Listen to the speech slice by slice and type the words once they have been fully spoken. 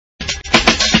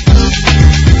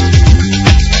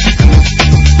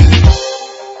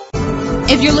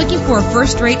If you're looking for a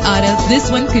first-rate auto,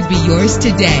 this one could be yours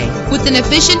today. With an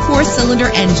efficient 4-cylinder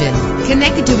engine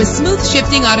connected to a smooth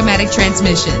shifting automatic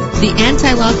transmission, the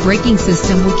anti-lock braking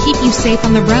system will keep you safe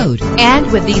on the road.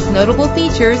 And with these notable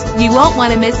features, you won't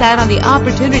want to miss out on the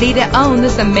opportunity to own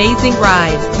this amazing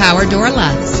ride. Power door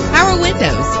locks, power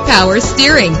windows, power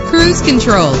steering, cruise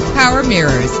control, power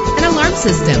mirrors, an alarm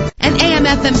system, an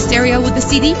AM/FM stereo with a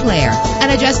CD player,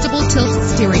 an adjustable tilt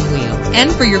steering wheel.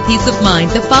 And for your peace of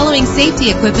mind, the following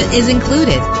safety equipment is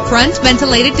included: front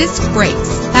ventilated disc brakes,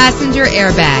 passenger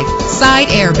airbag, side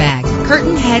airbag,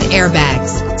 curtain head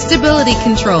airbags, stability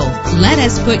control. Let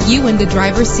us put you in the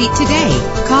driver's seat today.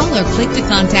 Call or click to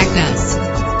contact us.